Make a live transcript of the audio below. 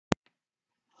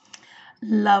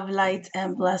Love, light,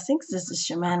 and blessings. This is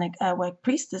Shamanic White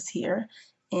Priestess here,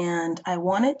 and I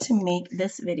wanted to make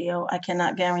this video. I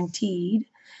cannot guarantee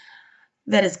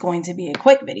that it's going to be a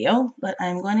quick video, but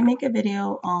I'm going to make a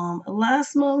video.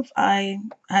 Last month I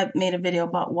had made a video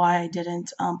about why I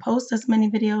didn't post as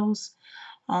many videos.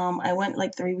 I went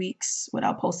like 3 weeks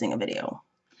without posting a video.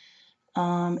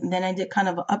 Then I did kind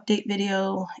of an update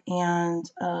video and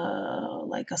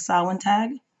like a Samhain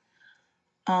tag.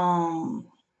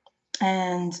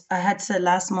 And I had said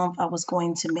last month I was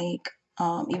going to make,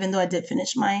 even though I did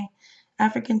finish my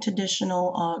African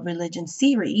traditional religion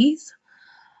series,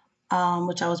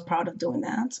 which I was proud of doing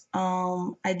that.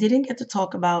 I didn't get to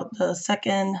talk about the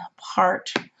second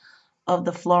part of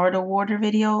the Florida water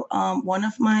video. One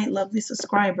of my lovely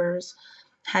subscribers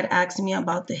had asked me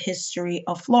about the history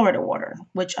of Florida water,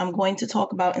 which I'm going to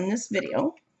talk about in this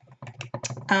video,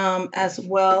 as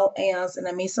well as, and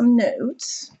I made some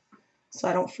notes so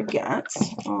I don't forget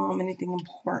anything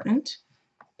important,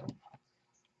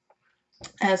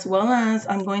 as well as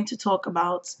I'm going to talk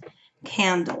about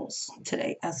candles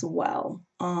today as well.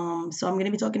 So I'm going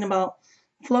to be talking about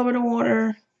Florida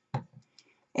water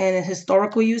and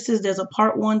historical uses. There's a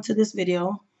part 1 to this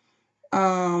video,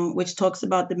 which talks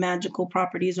about the magical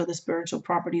properties or the spiritual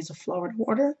properties of Florida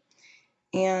water.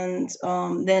 And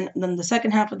then the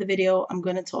second half of the video, I'm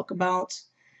going to talk about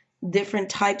different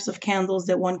types of candles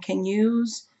that one can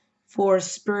use for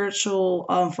spiritual,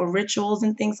 for rituals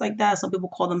and things like that. Some people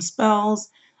call them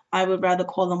spells. I would rather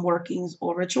call them workings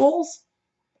or rituals.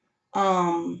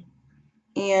 And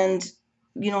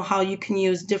how you can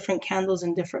use different candles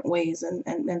in different ways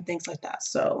and things like that.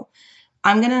 So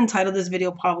I'm going to entitle this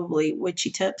video probably Witchy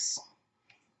Tips,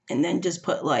 and then just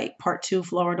put like part 2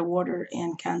 Florida water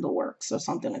and candle works or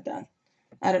something like that.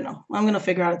 I don't know. I'm going to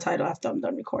figure out a title after I'm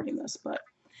done recording this, but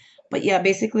yeah,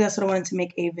 basically that's what I wanted to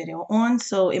make a video on.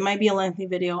 So it might be a lengthy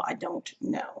video. I don't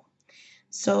know.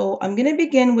 So I'm going to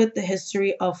begin with the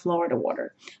history of Florida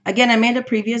water. Again, I made a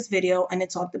previous video and it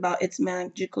talked about its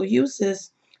magical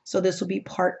uses. So this will be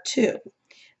part 2.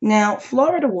 Now,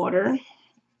 Florida water,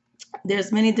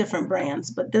 there's many different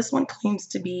brands, but this one claims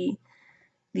to be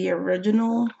the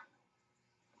original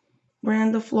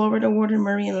brand of Florida water,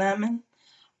 Murray and Lemon.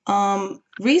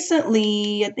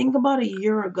 Recently, I think about a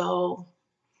year ago,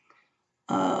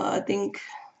 I think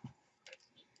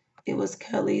it was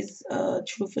Kelly's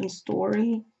Truth and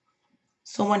Story.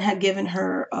 Someone had given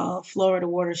her Florida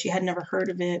water. She had never heard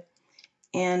of it.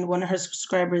 And one of her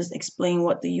subscribers explained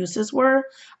what the uses were.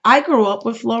 I grew up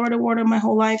with Florida water my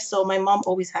whole life, so my mom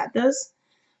always had this.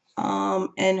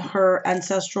 And her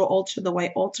ancestral altar, the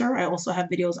white altar. I also have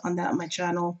videos on that on my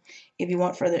channel if you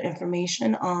want further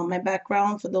information. My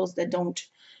background, for those that don't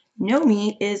know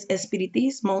me, is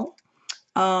Espiritismo,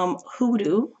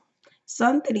 Hoodoo,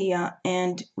 Santeria,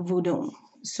 and Voodoo.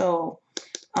 So,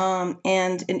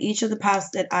 and in each of the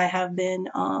paths that I have been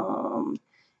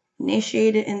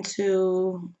initiated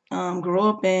into, grew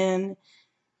up in,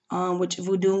 which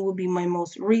Voodoo will be my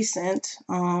most recent.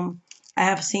 I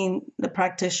have seen the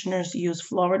practitioners use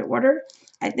Florida water.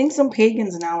 I think some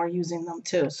pagans now are using them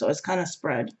too, so it's kind of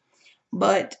spread.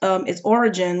 But its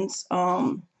origins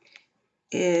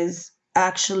is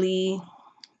actually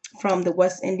from the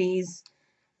West Indies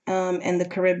and the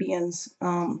Caribbeans.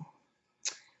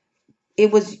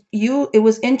 It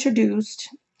was introduced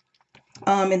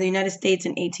in the United States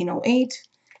in 1808,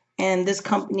 and this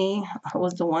company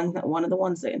was one of the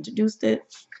ones that introduced it.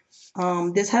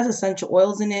 This has essential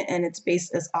oils in it, and it's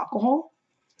based as alcohol.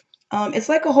 It's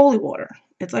like a holy water.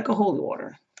 It's like a holy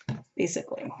water,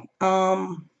 basically.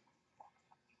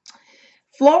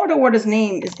 Florida water's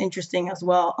name is interesting as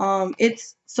well.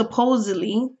 It's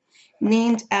supposedly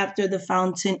named after the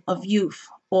fountain of youth,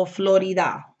 or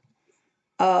Florida,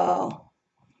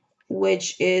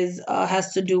 which is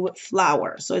has to do with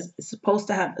flower. So it's supposed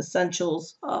to have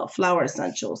essentials, flower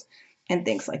essentials, and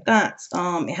things like that.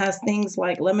 It has things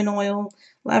like lemon oil,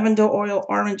 lavender oil,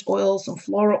 orange oil, some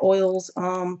floral oils.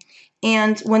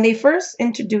 And when they first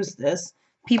introduced this,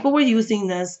 people were using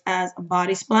this as a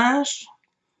body splash.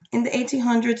 In the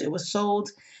 1800s, it was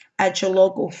sold at your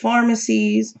local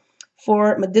pharmacies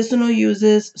for medicinal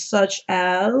uses, such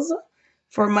as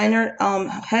for minor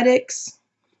headaches,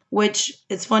 which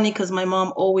it's funny because my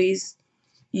mom always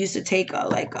used to take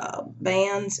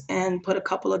bands and put a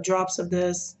couple of drops of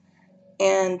this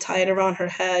and tie it around her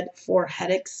head for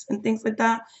headaches and things like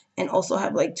that, and also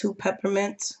have like 2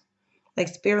 peppermint, like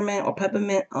spearmint or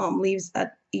peppermint leaves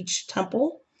at each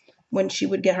temple when she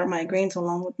would get her migraines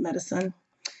along with medicine.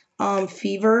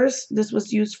 Fevers, this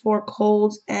was used for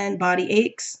colds and body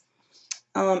aches,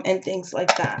 and things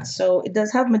like that. So it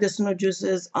does have medicinal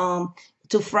juices.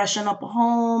 to freshen up a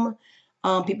home.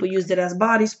 People used it as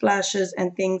body splashes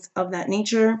and things of that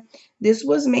nature. This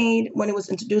was made when it was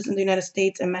introduced in the United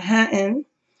States in Manhattan,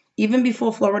 even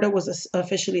before Florida was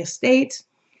officially a state.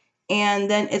 And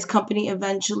then its company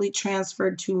eventually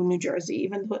transferred to New Jersey,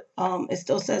 even though it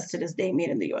still says to this day made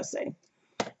in the USA.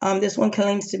 This one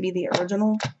claims to be the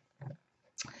original.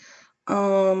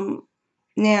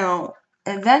 Now,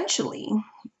 eventually,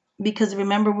 because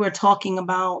remember we're talking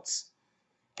about,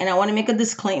 and I want to make a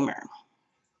disclaimer,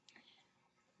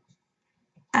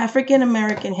 African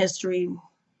American history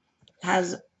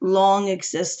has long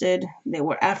existed. There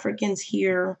were Africans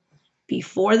here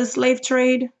before the slave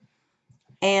trade,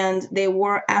 and there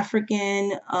were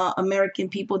African American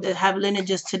people that have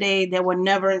lineages today that were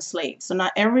never enslaved. So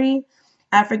not every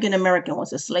African American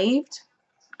was enslaved.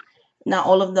 Not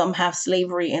all of them have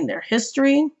slavery in their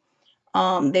history.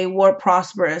 They were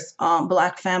prosperous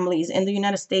Black families in the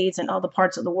United States and other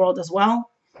parts of the world as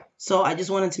well. So I just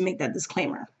wanted to make that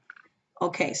disclaimer.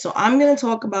 Okay, so I'm going to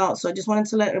talk about, so I just wanted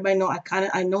to let everybody know,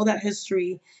 I know that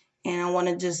history, and I want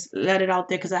to just let it out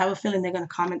there because I have a feeling they're going to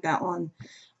comment that on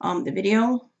the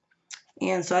video.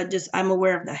 And so I'm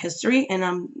aware of that history, and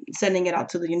I'm sending it out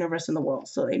to the universe and the world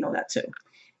so they know that too.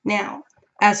 Now,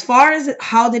 as far as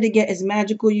how did it get its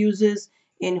magical uses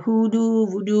in hoodoo,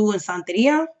 voodoo, and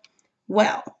santeria?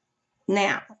 Well,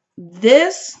 now,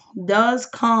 this does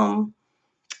come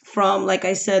from, like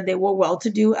I said, they were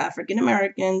well-to-do African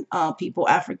American people,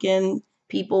 African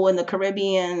people in the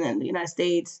Caribbean and the United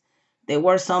States. There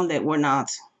were some that were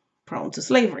not prone to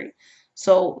slavery.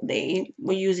 So they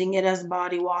were using it as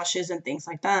body washes and things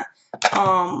like that.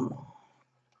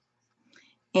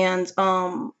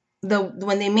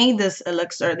 When they made this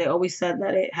elixir, they always said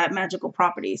that it had magical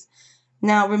properties.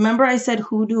 Now, remember I said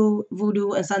hoodoo,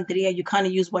 voodoo, and santeria, you kind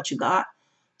of use what you got.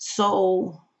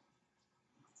 So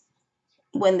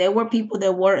when there were people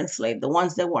that were enslaved, the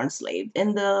ones that were enslaved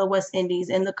in the West Indies,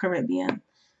 in the Caribbean,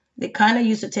 they kind of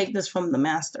used to take this from the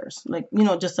masters, like,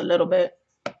 just a little bit,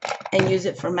 and use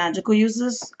it for magical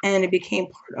uses. And it became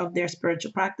part of their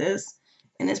spiritual practice.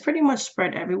 And it's pretty much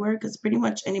spread everywhere because pretty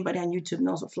much anybody on YouTube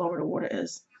knows what Florida water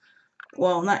is.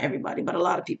 Well, not everybody, but a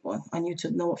lot of people on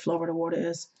YouTube know what Florida water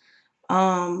is.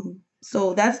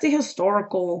 So that's the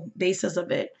historical basis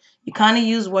of it. You kind of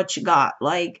use what you got.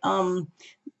 Like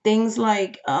things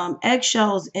like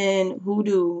eggshells in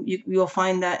hoodoo, you'll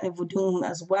find that in voodoo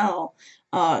as well.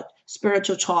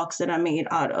 Spiritual chalks that are made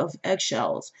out of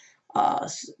eggshells.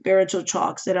 Spiritual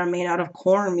chalks that are made out of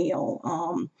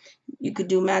cornmeal. You could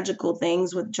do magical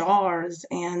things with jars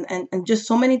and just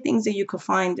so many things that you could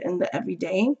find in the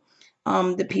everyday.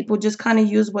 The people just kind of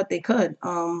use what they could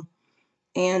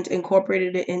and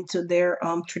incorporated it into their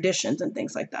traditions and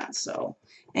things like that. So,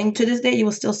 and to this day, you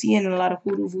will still see it in a lot of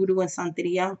hoodoo, voodoo, and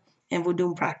santeria and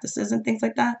voodoo practices and things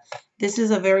like that. This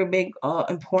is a very big,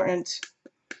 important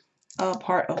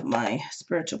part of my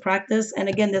spiritual practice. And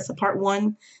again, that's a part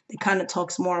one that kind of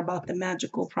talks more about the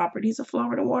magical properties of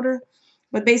Florida water.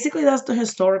 But basically, that's the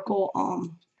historical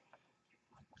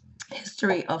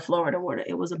history of Florida water.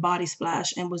 It was a body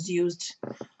splash and was used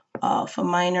for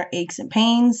minor aches and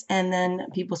pains, and then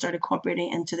people started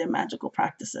incorporating into their magical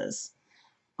practices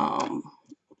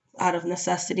out of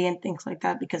necessity and things like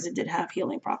that because it did have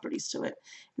healing properties to it.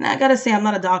 And I gotta say, I'm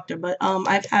not a doctor, but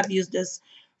I have used this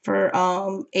for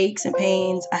aches and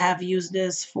pains. I have used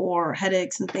this for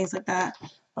headaches and things like that.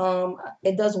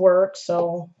 It does work.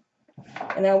 So,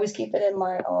 and I always keep it in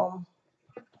my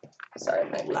sorry,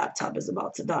 my laptop is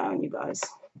about to die on you guys.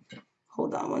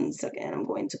 Hold on one second. I'm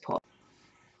going to pause.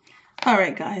 All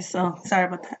right, guys. So sorry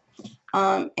about that.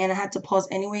 And I had to pause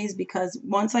anyways because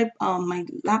once my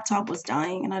laptop was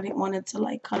dying and I didn't want it to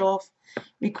like cut off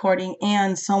recording,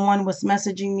 and someone was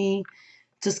messaging me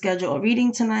to schedule a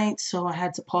reading tonight, so I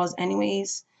had to pause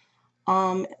anyways.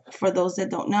 For those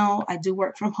that don't know, I do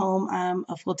work from home. I'm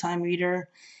a full-time reader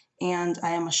and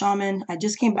I am a shaman. I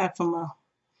just came back from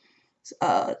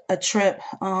a trip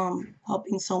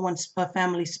helping a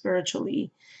family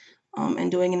spiritually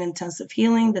and doing an intensive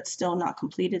healing that's still not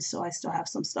completed. So I still have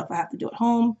some stuff I have to do at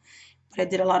home, but I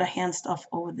did a lot of hand stuff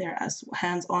over there, as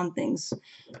hands-on things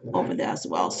over there as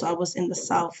well. So I was in the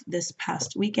South this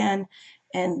past weekend,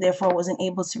 and therefore wasn't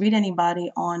able to read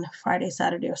anybody on Friday,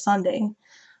 Saturday, or Sunday.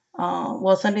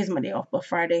 Well, Sunday's my day off, but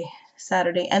Friday,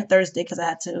 Saturday, and Thursday, because I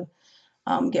had to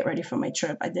get ready for my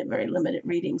trip. I did very limited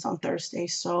readings on Thursday,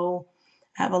 so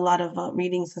I have a lot of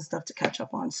readings and stuff to catch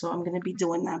up on. So I'm going to be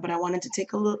doing that, but I wanted to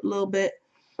take a little bit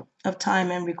of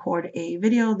time and record a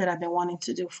video that I've been wanting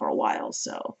to do for a while.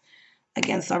 So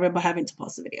again, sorry about having to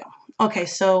post the video. Okay,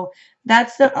 so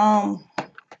that's the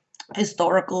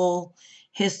historical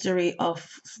history of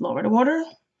Florida water.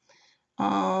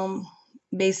 Um,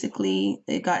 Basically,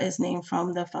 it got its name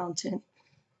from the Fountain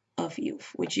of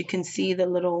Youth, which you can see the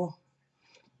little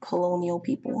colonial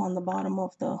people on the bottom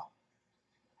of the,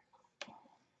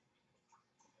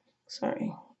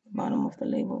 sorry, bottom of the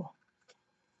label.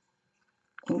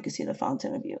 And you can see the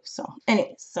Fountain of Youth. So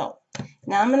anyway, so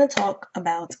now I'm going to talk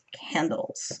about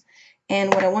candles.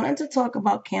 And what I wanted to talk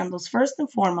about candles first and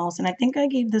foremost, and I think I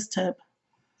gave this tip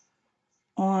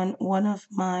on one of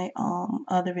my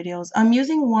other videos. I'm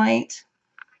using white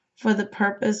for the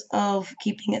purpose of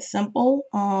keeping it simple.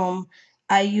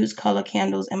 I use color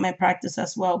candles in my practice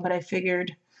as well, but I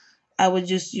figured I would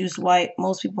just use white.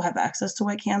 Most people have access to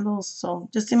white candles, so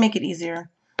just to make it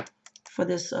easier for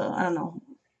this, I don't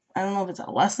know if it's a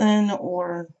lesson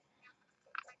or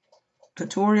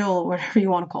tutorial or whatever you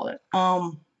want to call it.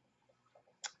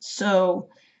 So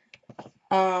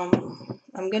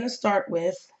I'm gonna start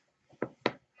with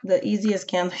the easiest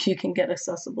candle you can get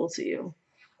accessible to you.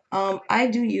 I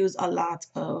do use a lot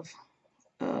of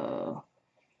uh,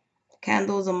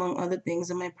 candles, among other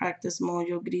things, in my practice: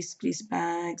 mojo, grease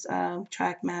bags,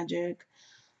 track magic,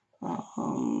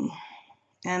 um,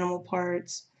 animal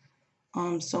parts,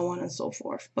 so on and so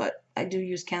forth. But I do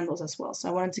use candles as well. So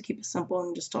I wanted to keep it simple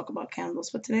and just talk about candles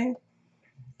for today.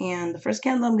 And the first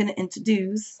candle I'm going to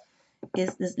introduce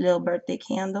is this little birthday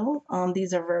candle.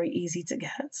 These are very easy to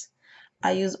get.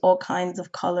 I use all kinds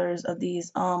of colors of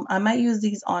these. I might use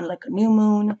these on like a new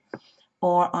moon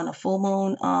or on a full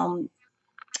moon.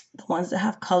 The ones that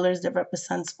have colors that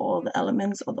represents all the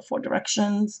elements or the four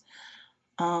directions.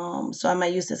 So I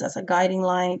might use this as a guiding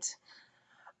light.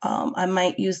 I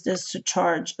might use this to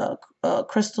charge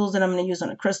crystals that I'm going to use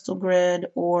on a crystal grid,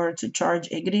 or to charge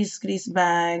a grease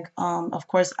bag. Of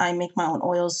course, I make my own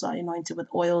oils, so I anoint it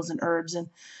with oils and herbs and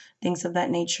things of that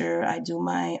nature. I do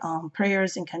my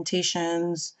prayers,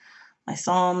 incantations, my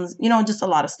psalms, just a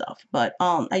lot of stuff. But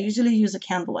I usually use a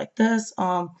candle like this.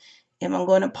 If I'm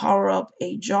going to power up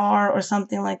a jar or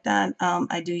something like that,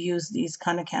 I do use these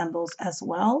kind of candles as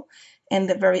well. And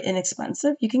they're very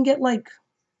inexpensive. You can get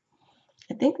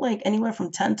I think like anywhere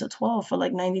from 10 to 12 for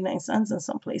like 99 cents in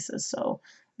some places. So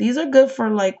these are good for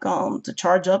like to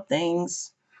charge up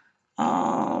things,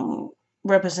 um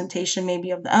representation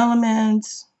maybe of the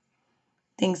elements,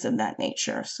 things of that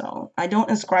nature. So I don't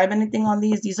inscribe anything on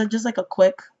these. These are just like a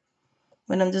quick,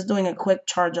 when I'm just doing a quick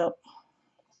charge up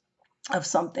of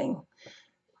something.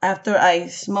 After I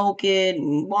smoke it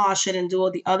and wash it and do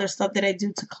all the other stuff that I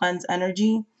do to cleanse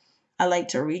energy, I like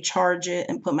to recharge it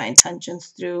and put my intentions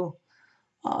through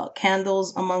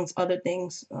candles, amongst other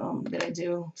things that I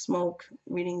do: smoke,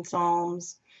 reading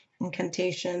psalms,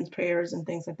 incantations, prayers, and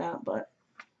things like that. But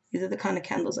these are the kind of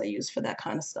candles I use for that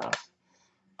kind of stuff.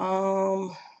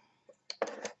 Um,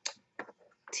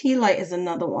 Tea light is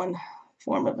another one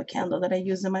form of a candle that I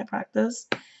use in my practice.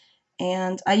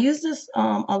 And I use this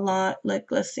a lot. Like,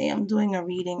 let's say I'm doing a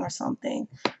reading or something,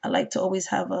 I like to always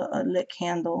have a lit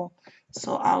candle.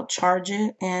 So I'll charge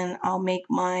it and I'll make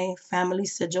my family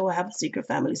sigil. I have a secret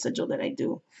family sigil that I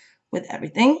do with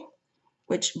everything,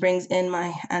 which brings in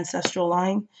my ancestral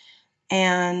line.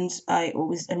 And I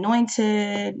always anoint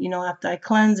it, after I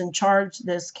cleanse and charge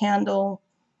this candle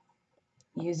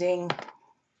using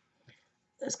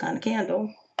this kind of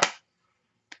candle.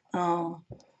 Um,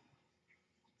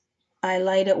 I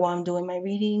light it while I'm doing my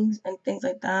readings and things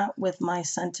like that with my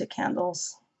scented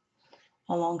candles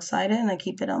alongside it, and I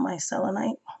keep it on my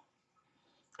selenite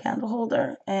candle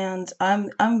holder. And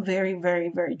I'm very, very,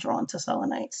 very drawn to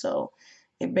selenite, so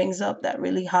it brings up that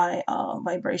really high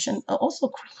vibration.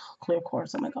 Also clear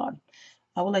quartz. Oh my god,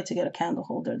 I would like to get a candle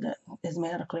holder that is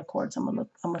made out of clear quartz. I'm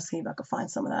gonna see if I can find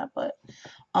some of that. But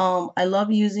I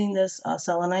love using this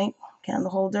selenite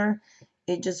candle holder.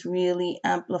 It just really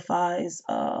amplifies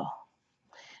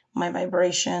my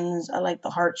vibrations. I like the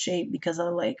heart shape because I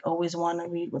like always want to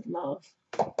read with love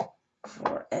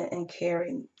and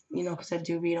caring, because I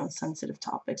do read on sensitive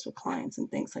topics with clients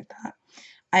and things like that.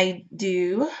 I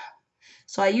do.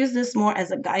 So I use this more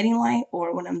as a guiding light,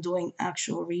 or when I'm doing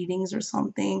actual readings or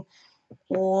something,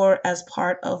 or as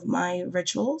part of my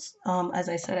rituals. As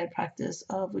I said, I practice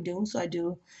voodoo, so I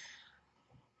do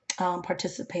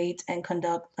participate and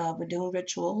conduct voodoo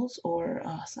rituals, or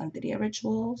Santeria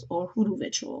rituals, or hoodoo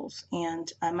rituals.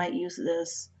 And I might use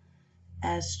this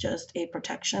as just a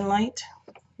protection light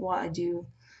while I do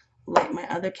light my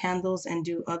other candles and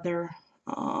do other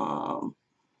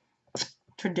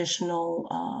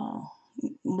traditional,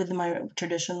 with my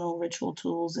traditional ritual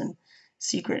tools and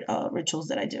secret rituals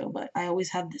that I do. But I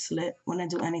always have this lit when I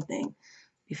do anything.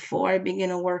 Before I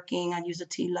begin working, I use a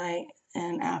tea light,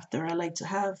 and after, I like to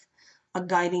have a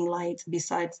guiding light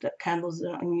besides the candles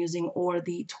that I'm using or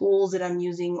the tools that I'm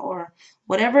using or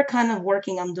whatever kind of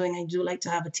working I'm doing. I do like to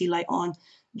have a tea light on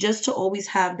just to always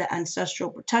have the ancestral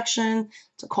protection,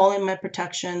 to call in my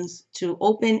protections, to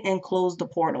open and close the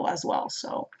portal as well.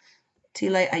 So tea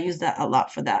light, I use that a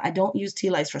lot for that. I don't use tea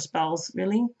lights for spells,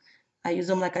 really. I use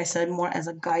them, like I said, more as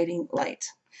a guiding light.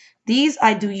 These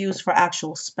I do use for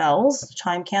actual spells,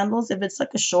 chime candles. If it's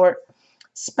like a short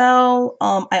spell,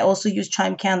 I also use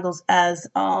chime candles as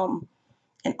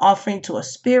an offering to a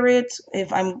spirit.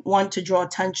 If I want to draw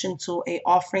attention to a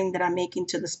offering that I'm making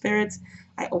to the spirits,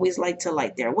 I always like to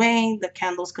light their way. The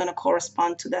candle's going to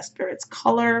correspond to that spirit's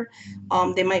color.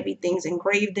 There might be things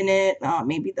engraved in it,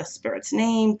 maybe the spirit's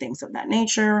name, things of that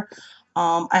nature.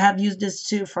 I have used this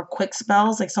too for quick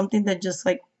spells, like something that just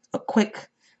like a quick,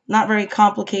 not very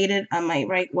complicated. I might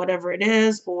write whatever it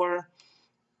is or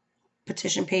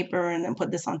petition paper and then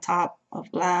put this on top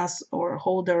of glass or a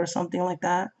holder or something like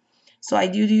that. So I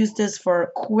do use this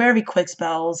for very quick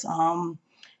spells,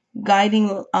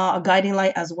 guiding a guiding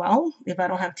light as well. If I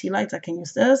don't have tea lights, I can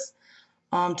use this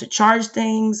to charge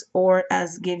things or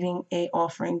as giving a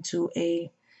offering to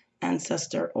a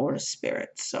ancestor or a spirit.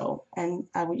 So, and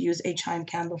I would use a chime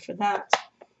candle for that.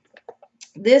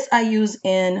 This I use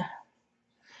in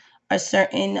a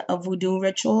certain voodoo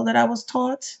ritual that I was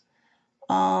taught.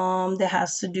 That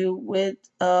has to do with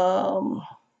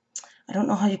I don't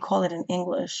know how you call it in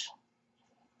English.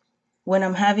 When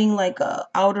I'm having like a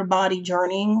outer body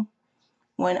journey,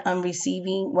 when I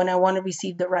want to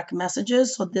receive direct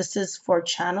messages. So this is for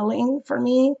channeling for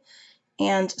me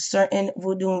and certain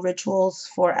voodoo rituals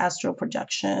for astral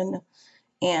projection.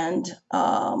 And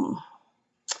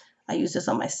I use this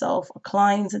on myself, or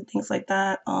clients and things like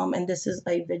that. And this is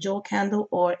a vigil candle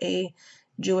or a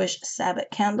Jewish Sabbath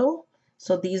candle.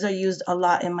 So these are used a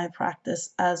lot in my practice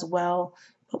as well,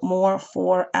 but more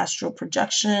for astral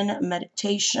projection,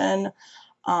 meditation,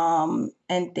 and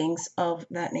things of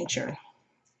that nature.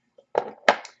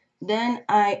 Then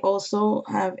I also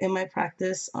have in my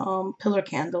practice pillar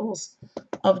candles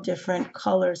of different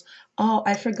colors. Oh,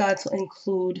 I forgot to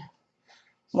include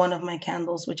one of my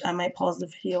candles, which I might pause the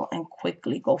video and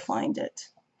quickly go find it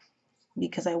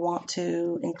because I want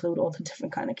to include all the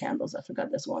different kind of candles. I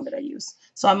forgot this one that I use.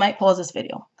 So I might pause this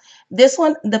video. This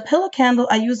one, the pillar candle,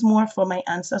 I use more for my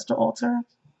ancestor altar.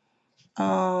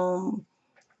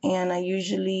 And I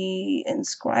usually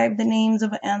inscribe the names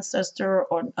of an ancestor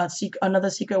or another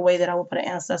secret way that I will put an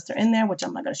ancestor in there, which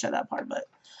I'm not going to show that part, but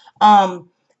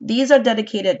these are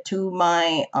dedicated to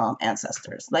my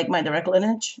ancestors, like my direct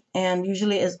lineage, and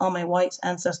usually is on my white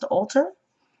ancestor altar.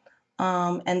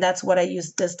 And that's what I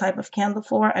use this type of candle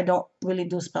for. I don't really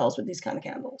do spells with these kind of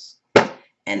candles.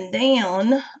 And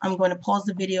then I'm going to pause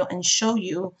the video and show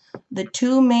you the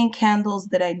two main candles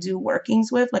that I do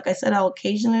workings with. Like I said, I'll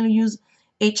occasionally use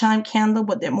a chime candle,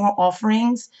 but they're more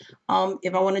offerings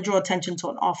if I want to draw attention to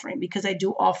an offering, because I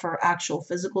do offer actual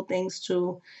physical things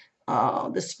to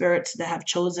the spirits that have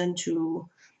chosen to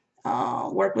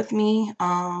work with me,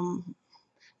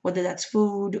 whether that's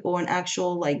food or an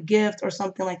actual like gift or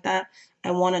something like that. I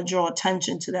want to draw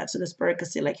attention to that so the spirit could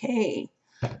say like, hey,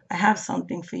 I have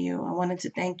something for you. I wanted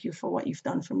to thank you for what you've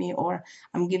done for me, or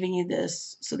I'm giving you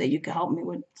this so that you can help me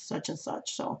with such and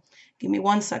such. So give me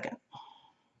 1 second.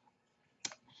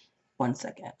 1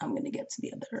 second. I'm going to get to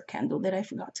the other candle that I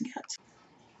forgot to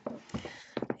get.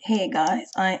 Hey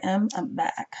guys, I am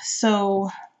back.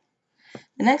 So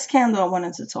the next candle I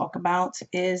wanted to talk about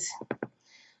is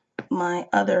my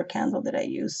other candle that I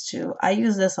use too. I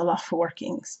use this a lot for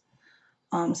workings,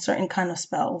 certain kind of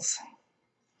spells.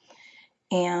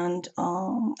 And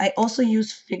I also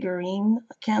use figurine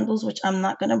candles, which I'm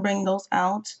not going to bring those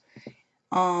out.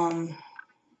 I'd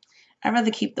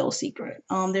rather keep those secret.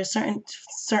 There's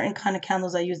certain kind of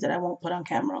candles I use that I won't put on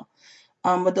camera.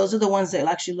 But those are the ones that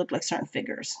actually look like certain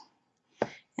figures.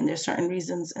 And there's certain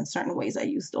reasons and certain ways I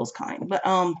use those kind. But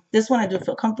this one I do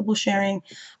feel comfortable sharing.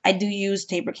 I do use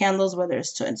taper candles, whether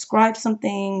it's to inscribe some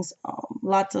things.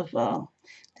 Lots of,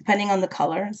 depending on the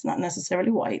color. It's not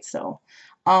necessarily white. So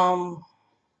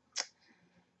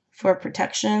for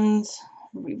protections,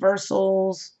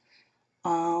 reversals,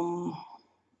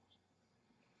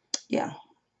 yeah,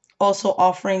 also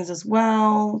offerings as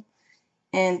well,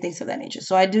 and things of that nature.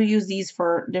 So I do use these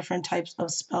for different types of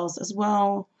spells as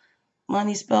well.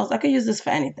 Money spells, I could use this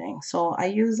for anything. So I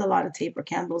use a lot of taper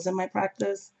candles in my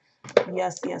practice.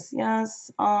 Yes, yes, yes.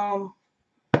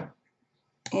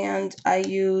 And I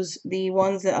use the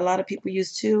ones that a lot of people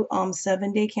use too,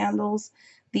 7-day candles.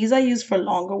 These I use for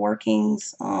longer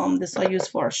workings. This I use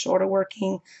for a shorter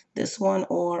working. This one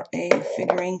or a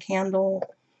figurine candle.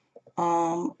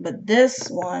 But this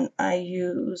one I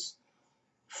use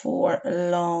for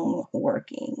long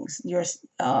workings, your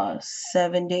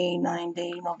 7-day,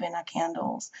 9-day novena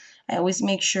candles. I always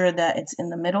make sure that it's in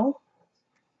the middle.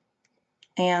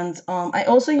 And I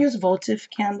also use votive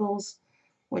candles,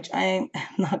 which I'm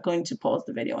not going to pause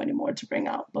the video anymore to bring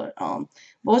out. But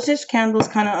voltage candles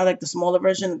kind of are like the smaller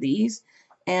version of these.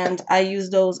 And I use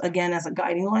those again as a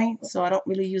guiding light. So I don't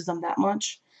really use them that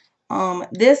much.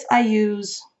 This I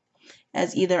use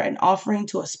as either an offering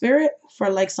to a spirit for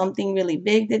like something really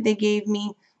big that they gave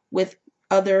me with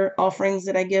other offerings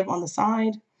that I give on the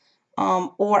side.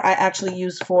 Or I actually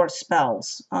use for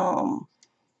spells.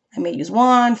 I may use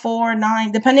 1, 4,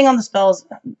 9, depending on the spells,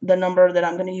 the number that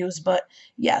I'm going to use. But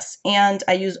yes, and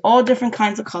I use all different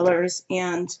kinds of colors,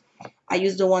 and I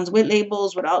use the ones with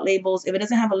labels, without labels. If it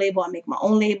doesn't have a label, I make my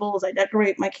own labels. I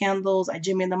decorate my candles. I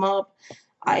jimmy them up.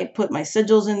 I put my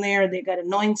sigils in there. They got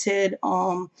anointed.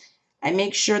 I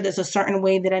make sure there's a certain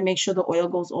way that I make sure the oil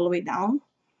goes all the way down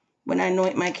when I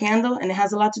anoint my candle, and it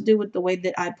has a lot to do with the way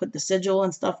that I put the sigil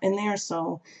and stuff in there.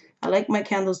 So I like my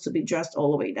candles to be dressed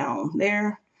all the way down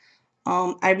there.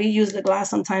 I reuse the glass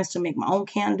sometimes to make my own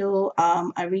candle.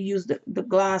 I reuse the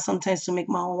glass sometimes to make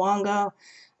my own wanga,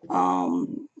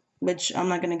 which I'm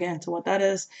not going to get into what that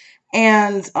is.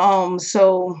 And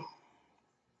so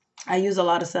I use a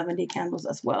lot of 7-day candles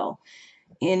as well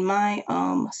in my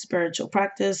spiritual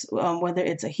practice, whether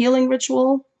it's a healing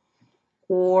ritual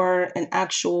or an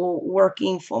actual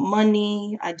working for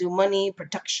money. I do money,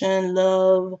 protection,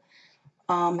 love,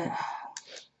 um,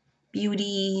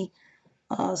 beauty,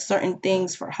 certain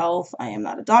things for health. I am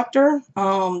not a doctor.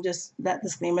 Just that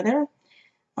disclaimer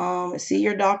there. See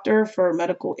your doctor for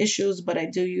medical issues, but I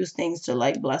do use things to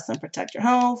like bless and protect your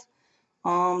health,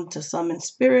 to summon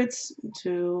spirits,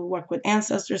 to work with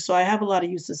ancestors. So I have a lot of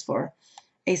uses for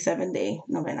a 7-day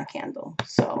novena candle.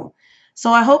 So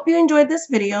I hope you enjoyed this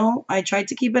video. I tried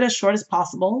to keep it as short as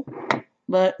possible,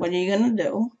 but what are you gonna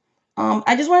do?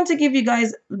 I just wanted to give you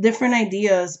guys different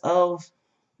ideas of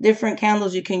different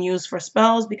candles you can use for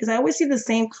spells, because I always see the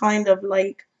same kind of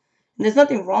like, and there's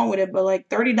nothing wrong with it, but like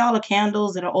 $30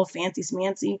 candles that are all fancy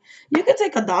smancy. You could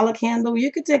take $1 candle,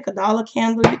 you could take $1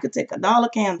 candle, you could take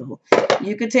 $1 candle.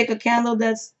 You could take a candle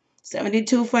that's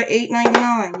 72 for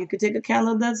 $8.99. You could take a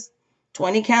candle that's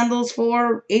 20 candles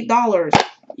for $8.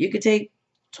 You could take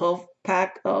 12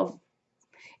 pack of,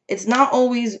 it's not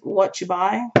always what you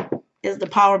buy, is the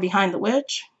power behind the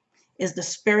witch, is the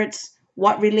spirits,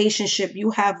 what relationship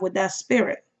you have with that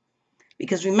spirit.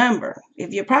 Because remember,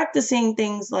 if you're practicing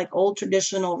things like old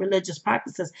traditional religious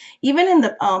practices, even in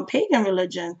the pagan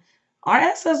religion, our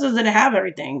ancestors didn't have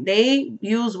everything. They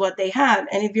used what they had.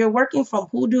 And if you're working from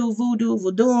hoodoo,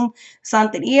 voodoo,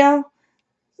 santeria,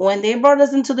 when they brought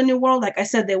us into the new world, like I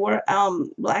said, there were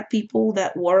black people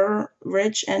that were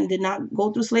rich and did not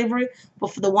go through slavery.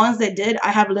 But for the ones that did,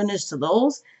 I have lineage to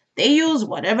those. They used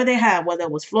whatever they had, whether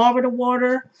it was Florida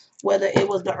water, whether it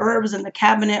was the herbs in the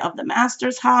cabinet of the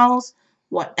master's house,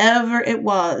 whatever it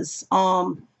was.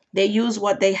 They used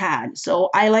what they had. So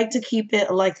I like to keep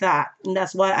it like that. And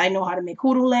that's why I know how to make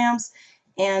hoodoo lamps.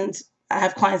 And I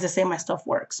have clients that say my stuff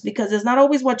works, because it's not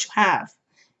always what you have.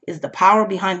 It's the power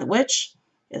behind the witch,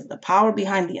 is the power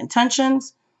behind the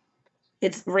intentions.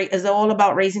 It's all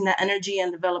about raising that energy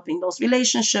and developing those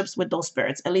relationships with those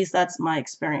spirits. At least that's my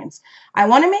experience. I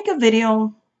want to make a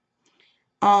video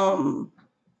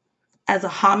as a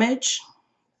homage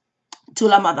to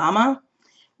La Madama,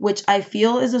 which I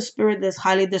feel is a spirit that's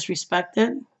highly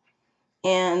disrespected,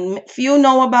 and few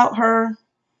know about her.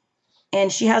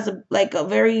 And she has a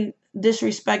very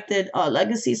disrespected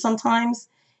legacy sometimes.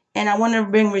 And I want to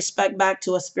bring respect back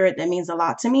to a spirit that means a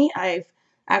lot to me. I've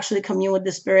actually communed with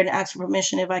the spirit and asked for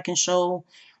permission if I can show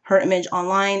her image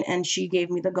online, and she gave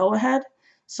me the go-ahead.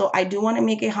 So I do want to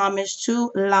make a homage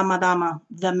to La Madama,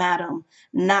 the madam,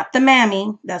 not the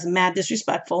mammy. That's mad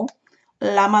disrespectful.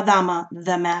 La Madama,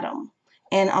 the madam.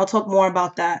 And I'll talk more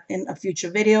about that in a future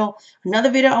video. Another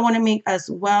video I want to make as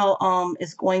well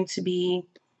is going to be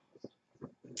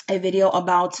a video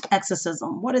about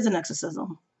exorcism. What is an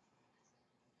exorcism?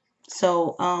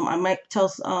 So I might tell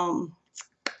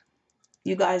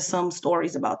you guys some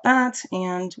stories about that,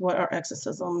 and what are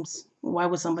exorcisms? Why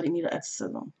would somebody need an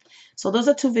exorcism? So those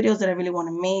are 2 videos that I really want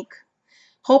to make.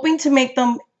 Hoping to make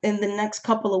them in the next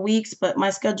couple of weeks, but my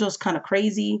schedule is kind of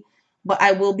crazy. But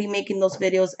I will be making those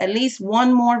videos, at least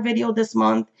one more video this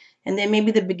month, and then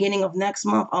maybe the beginning of next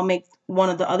month I'll make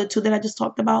one of the other 2 that I just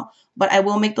talked about. But I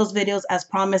will make those videos as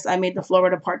promised. I made the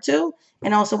Florida part 2,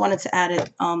 and I also wanted to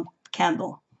add a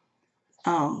candle.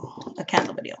 a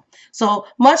candle video. So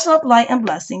much love, light, and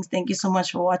blessings. Thank you so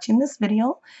much for watching this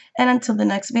video. And until the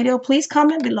next video, please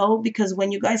comment below, because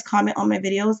when you guys comment on my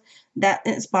videos, that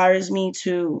inspires me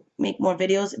to make more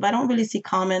videos. If I don't really see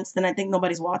comments, then I think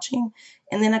nobody's watching,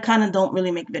 and then I kind of don't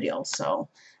really make videos. So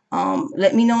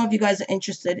let me know if you guys are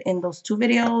interested in those 2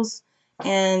 videos,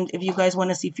 and if you guys want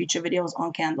to see future videos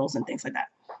on candles and things like that,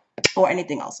 or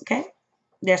anything else. Okay.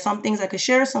 There's some things I could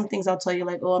share, some things I'll tell you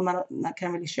like, oh, I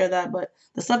can't really share that, but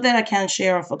the stuff that I can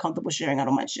share or feel comfortable sharing, I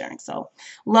don't mind sharing. So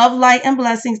love, light, and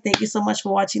blessings. Thank you so much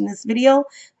for watching this video.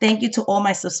 Thank you to all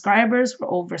my subscribers, for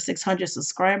over 600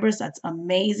 subscribers. That's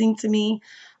amazing to me.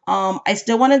 I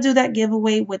still want to do that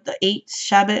giveaway with the 8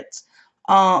 Shabbat,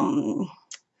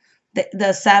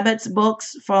 the Sabbath's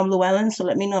books from Llewellyn. So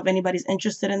let me know if anybody's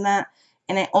interested in that.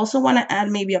 And I also want to add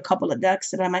maybe a couple of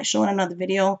decks that I might show in another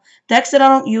video. Decks that I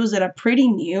don't use that are pretty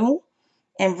new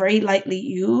and very lightly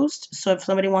used. So if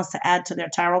somebody wants to add to their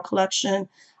tarot collection,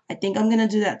 I think I'm going to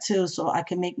do that too, so I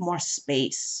can make more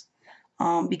space.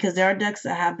 Because there are decks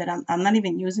I have that I'm not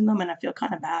even using them, and I feel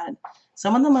kind of bad.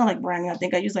 Some of them are like brand new. I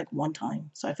think I used like 1 time,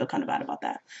 so I feel kind of bad about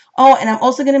that. Oh, and I'm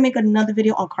also going to make another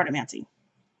video on cartomancy.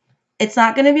 It's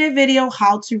not going to be a video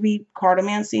how to read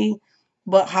cartomancy,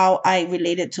 but how I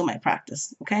relate it to my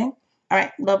practice. Okay? All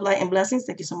right. Love, light, and blessings.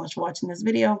 Thank you so much for watching this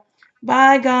video.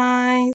 Bye, guys.